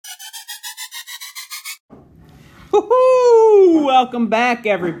Woohoo! Welcome back,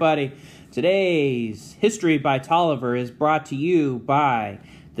 everybody. Today's History by Tolliver is brought to you by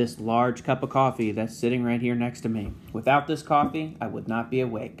this large cup of coffee that's sitting right here next to me. Without this coffee, I would not be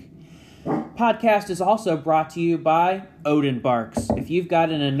awake. Podcast is also brought to you by Odin Barks. If you've got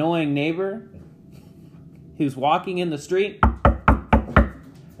an annoying neighbor who's walking in the street,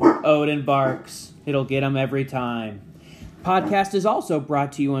 Odin Barks. It'll get them every time. Podcast is also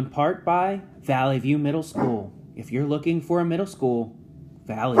brought to you in part by Valley View Middle School. If you're looking for a middle school,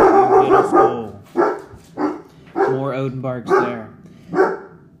 Valley View Middle School. More Odin Barks there.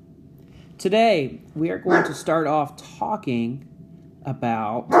 Today, we are going to start off talking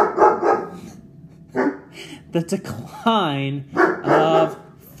about the decline of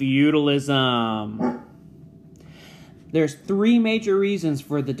feudalism. There's three major reasons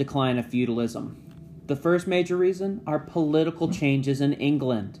for the decline of feudalism. The first major reason are political changes in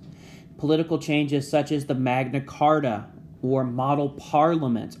England. Political changes such as the Magna Carta or Model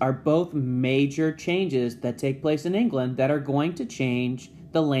Parliament are both major changes that take place in England that are going to change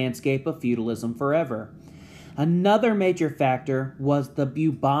the landscape of feudalism forever. Another major factor was the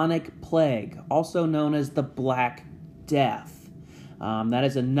bubonic plague, also known as the Black Death. That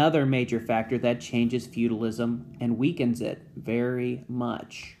is another major factor that changes feudalism and weakens it very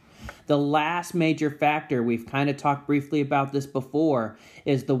much. The last major factor, we've kind of talked briefly about this before,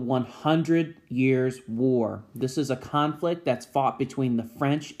 is the 100 Years' War. This is a conflict that's fought between the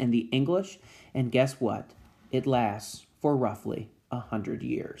French and the English, and guess what? It lasts for roughly 100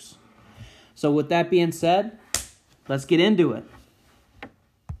 years. So with that being said, let's get into it.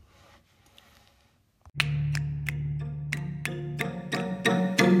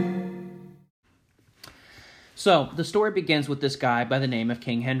 So, the story begins with this guy by the name of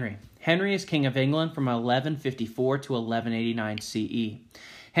King Henry. Henry is king of England from 1154 to 1189 CE.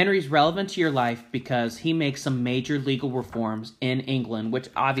 Henry is relevant to your life because he makes some major legal reforms in England, which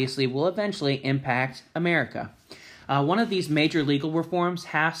obviously will eventually impact America. One of these major legal reforms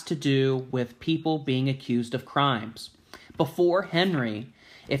has to do with people being accused of crimes. Before Henry,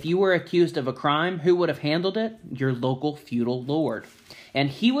 if you were accused of a crime, who would have handled it? Your local feudal lord. And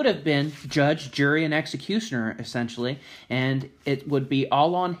he would have been judge, jury, and executioner, essentially, and it would be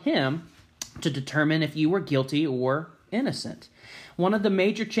all on him to determine if you were guilty or innocent. One of the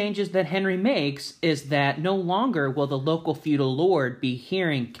major changes that Henry makes is that no longer will the local feudal lord be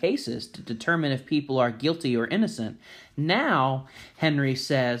hearing cases to determine if people are guilty or innocent. Now, Henry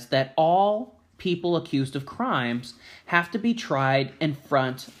says that all people accused of crimes have to be tried in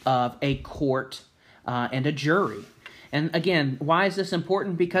front of a court and a jury. And again, why is this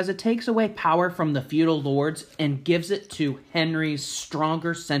important? Because it takes away power from the feudal lords and gives it to Henry's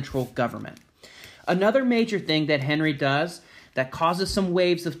stronger central government. Another major thing that Henry does that causes some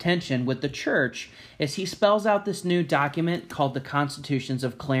waves of tension with the church is he spells out this new document called the Constitutions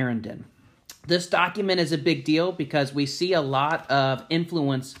of Clarendon. This document is a big deal because we see a lot of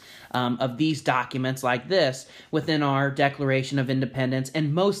influence of these documents like this within our Declaration of Independence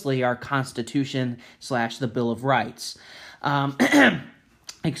and mostly our Constitution / the Bill of Rights.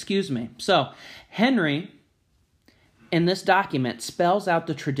 Excuse me. So, Henry, in this document, spells out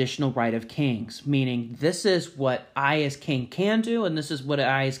the traditional right of kings, meaning this is what I as king can do and this is what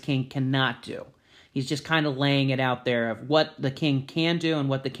I as king cannot do. He's just kind of laying it out there of what the king can do and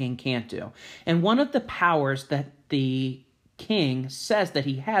what the king can't do. And one of the powers that the king says that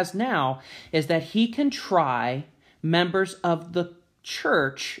he has now is that he can try members of the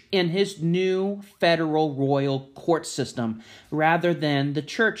church in his new federal royal court system rather than the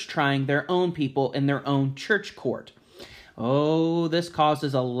church trying their own people in their own church court. Oh, this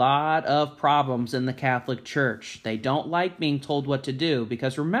causes a lot of problems in the Catholic Church. They don't like being told what to do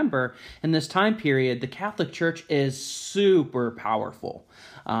because remember, in this time period, the Catholic Church is super powerful.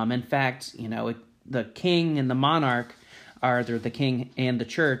 In fact, the king and the monarch, the king and the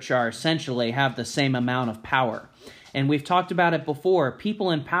church are essentially have the same amount of power. And we've talked about it before. People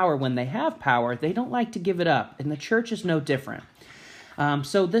in power, when they have power, they don't like to give it up. And the church is no different.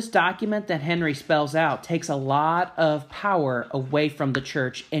 So this document that Henry spells out takes a lot of power away from the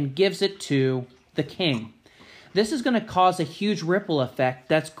church and gives it to the king. This is going to cause a huge ripple effect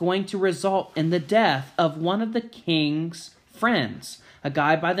that's going to result in the death of one of the king's friends, a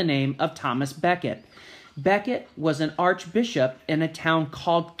guy by the name of Thomas Becket. Becket was an archbishop in a town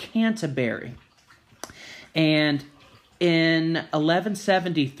called Canterbury. And in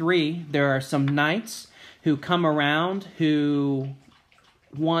 1173, there are some knights who come around who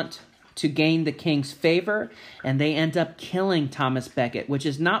want to gain the king's favor, and they end up killing Thomas Becket, which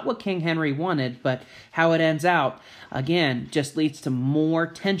is not what King Henry wanted, but how it ends out, again, just leads to more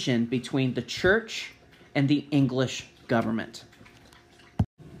tension between the church and the English government.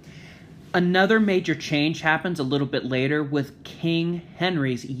 Another major change happens a little bit later with King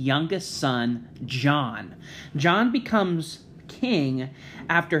Henry's youngest son, John. John becomes king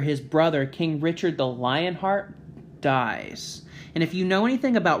after his brother, King Richard the Lionheart, dies. And if you know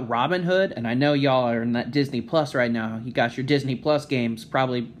anything about Robin Hood, and I know y'all are in that Disney Plus right now, you got your Disney Plus games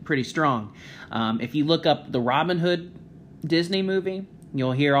probably pretty strong. If you look up the Robin Hood Disney movie,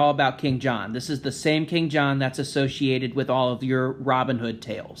 you'll hear all about King John. This is the same King John that's associated with all of your Robin Hood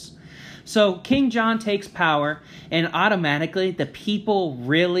tales. So King John takes power, and automatically the people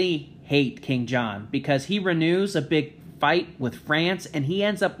really hate King John because he renews a big fight with France, and he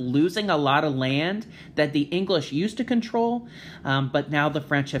ends up losing a lot of land that the English used to control, but now the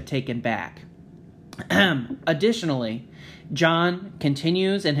French have taken back. Additionally, John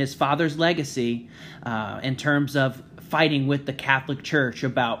continues in his father's legacy in terms of fighting with the Catholic Church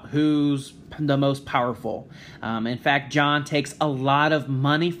about who's the most powerful. In fact, John takes a lot of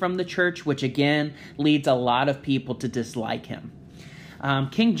money from the church, which again leads a lot of people to dislike him.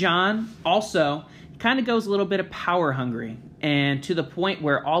 King John also kind of goes a little bit of power hungry, and to the point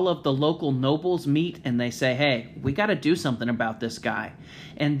where all of the local nobles meet and they say, hey, we got to do something about this guy.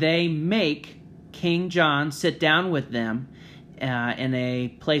 And they make King John sit down with them in a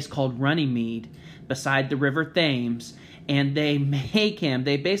place called Runnymede beside the River Thames, and they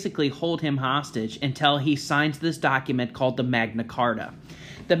basically hold him hostage until he signs this document called the Magna Carta.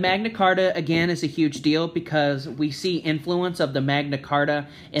 The Magna Carta, again, is a huge deal because we see influence of the Magna Carta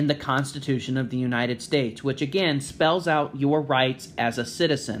in the Constitution of the United States, which, again, spells out your rights as a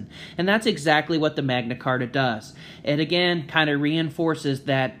citizen. And that's exactly what the Magna Carta does. It, again, kind of reinforces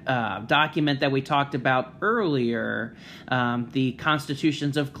that document that we talked about earlier, the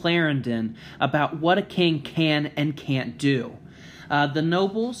Constitutions of Clarendon, about what a king can and can't do. The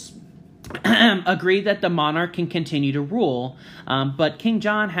nobles agree that the monarch can continue to rule, but King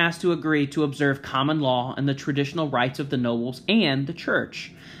John has to agree to observe common law and the traditional rights of the nobles and the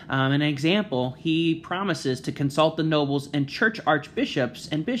church. An example, he promises to consult the nobles and church archbishops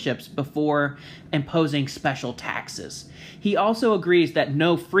and bishops before imposing special taxes. He also agrees that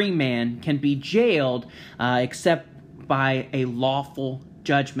no free man can be jailed except by a lawful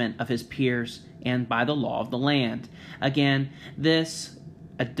judgment of his peers and by the law of the land. Again, this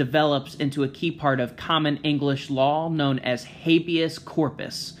develops into a key part of common English law known as habeas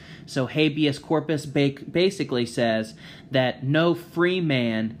corpus. So habeas corpus basically says that no free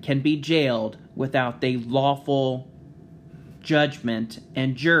man can be jailed without the lawful judgment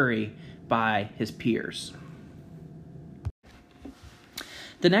and jury by his peers.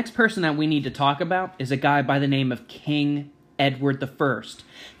 The next person that we need to talk about is a guy by the name of King Edward I.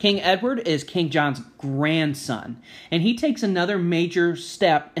 King Edward is King John's grandson, and he takes another major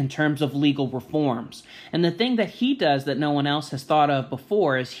step in terms of legal reforms. And the thing that he does that no one else has thought of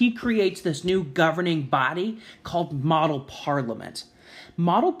before is he creates this new governing body called Model Parliament.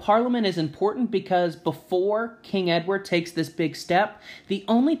 Model Parliament is important because before King Edward takes this big step, the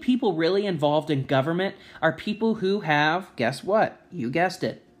only people really involved in government are people who have, guess what? You guessed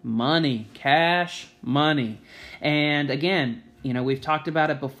it. Money, cash, money. And again, we've talked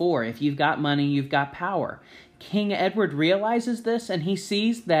about it before. If you've got money, you've got power. King Edward realizes this, and he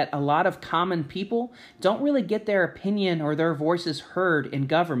sees that a lot of common people don't really get their opinion or their voices heard in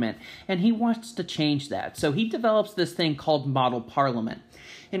government, and he wants to change that. So he develops this thing called Model Parliament.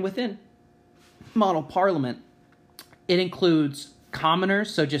 And within Model Parliament, it includes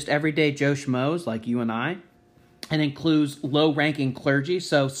commoners, so just everyday Joe Schmoes like you and I. It includes low-ranking clergy,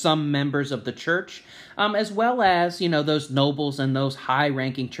 so some members of the church, as well as, those nobles and those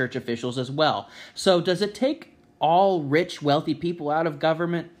high-ranking church officials as well. So does it take all rich, wealthy people out of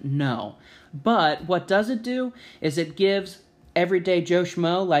government? No. But what does it do is it gives everyday Joe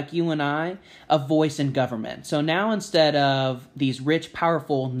Schmo like you and I a voice in government. So now instead of these rich,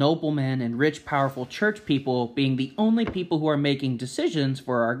 powerful noblemen and rich, powerful church people being the only people who are making decisions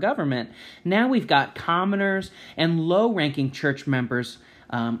for our government, now we've got commoners and low-ranking church members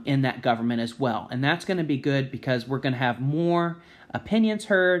in that government as well. And that's going to be good because we're going to have more opinions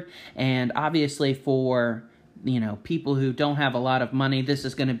heard, and obviously for people who don't have a lot of money, this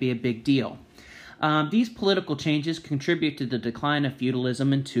is going to be a big deal. These political changes contribute to the decline of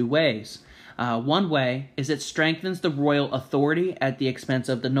feudalism in two ways. One way is it strengthens the royal authority at the expense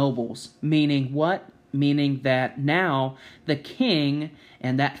of the nobles. Meaning what? Meaning that now the king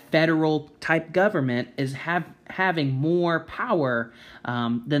and that federal type government is having more power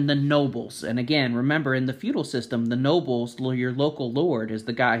than the nobles. And again, remember, in the feudal system, the nobles, your local lord, is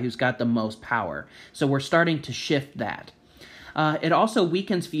the guy who's got the most power. So we're starting to shift that. It also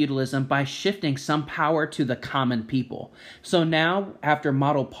weakens feudalism by shifting some power to the common people. So now, after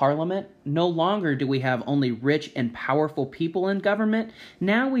model parliament, no longer do we have only rich and powerful people in government.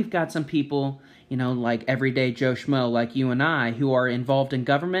 Now we've got some people, like everyday Joe Schmo, like you and I, who are involved in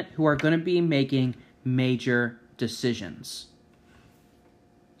government, who are going to be making major decisions.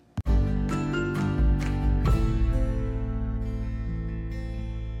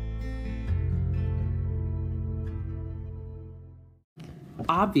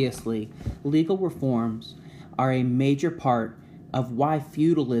 Obviously, legal reforms are a major part of why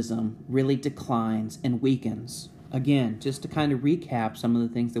feudalism really declines and weakens. Again, just to kind of recap some of the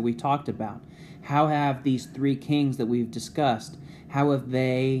things that we talked about. How have these three kings that we've discussed, how have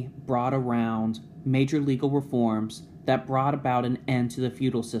they brought around major legal reforms that brought about an end to the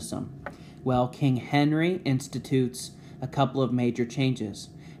feudal system? Well, King Henry institutes a couple of major changes.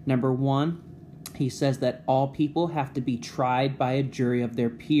 Number one, he says that all people have to be tried by a jury of their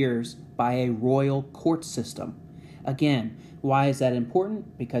peers by a royal court system. Again, why is that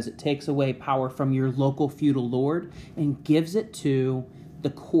important? Because it takes away power from your local feudal lord and gives it to the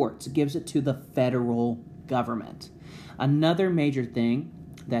courts, gives it to the federal government. Another major thing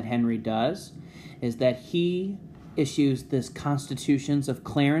that Henry does is that he issues this Constitutions of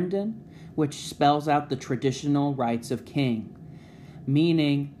Clarendon, which spells out the traditional rights of king.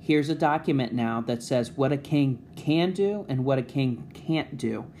 Meaning, here's a document now that says what a king can do and what a king can't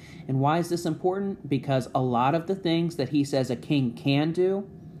do. And why is this important? Because a lot of the things that he says a king can do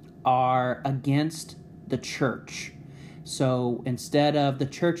are against the church. So instead of the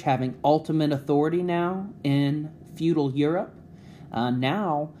church having ultimate authority now in feudal Europe,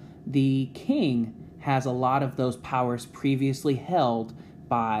 now the king has a lot of those powers previously held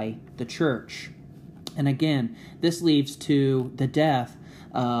by the church. And again, this leads to the death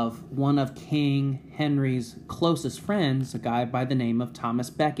of one of King Henry's closest friends, a guy by the name of Thomas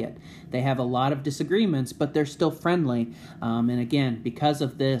Becket. They have a lot of disagreements, but they're still friendly. And again, because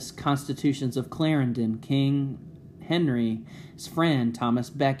of this Constitutions of Clarendon, King Henry's friend, Thomas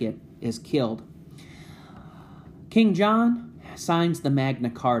Becket, is killed. King John signs the Magna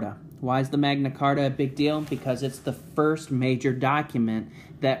Carta. Why is the Magna Carta a big deal? Because it's the first major document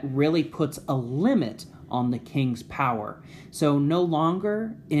that really puts a limit on the king's power. So no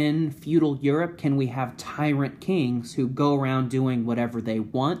longer in feudal Europe can we have tyrant kings who go around doing whatever they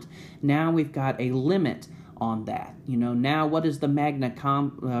want. Now we've got a limit on that. Now what does the Magna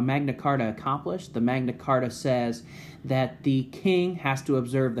Carta accomplish? The Magna Carta says that the king has to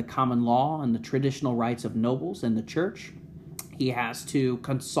observe the common law and the traditional rights of nobles and the church. He has to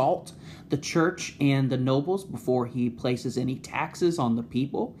consult the church and the nobles before he places any taxes on the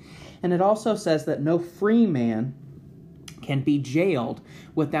people. And it also says that no free man can be jailed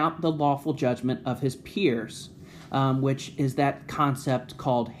without the lawful judgment of his peers, which is that concept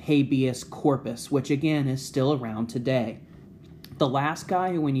called habeas corpus, which again is still around today. The last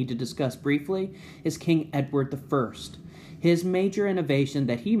guy who we need to discuss briefly is King Edward I. His major innovation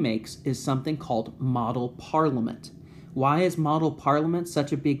that he makes is something called model parliament. Why is model parliament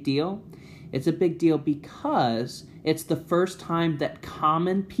such a big deal? It's a big deal because it's the first time that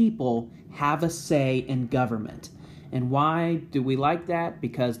common people have a say in government. And why do we like that?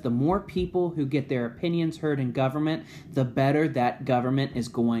 Because the more people who get their opinions heard in government, the better that government is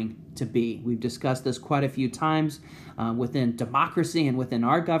going to be. We've discussed this quite a few times within democracy and within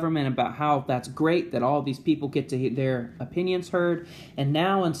our government about how that's great that all these people get to hear their opinions heard. And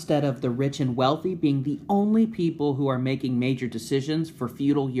now instead of the rich and wealthy being the only people who are making major decisions for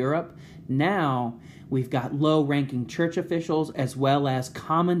feudal Europe, now we've got low-ranking church officials as well as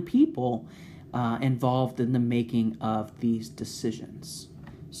common people involved in the making of these decisions.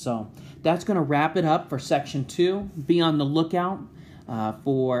 So that's going to wrap it up for Section 2. Be on the lookout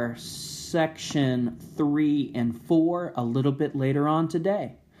for Section 3 and 4 a little bit later on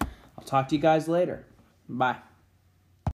today. I'll talk to you guys later. Bye.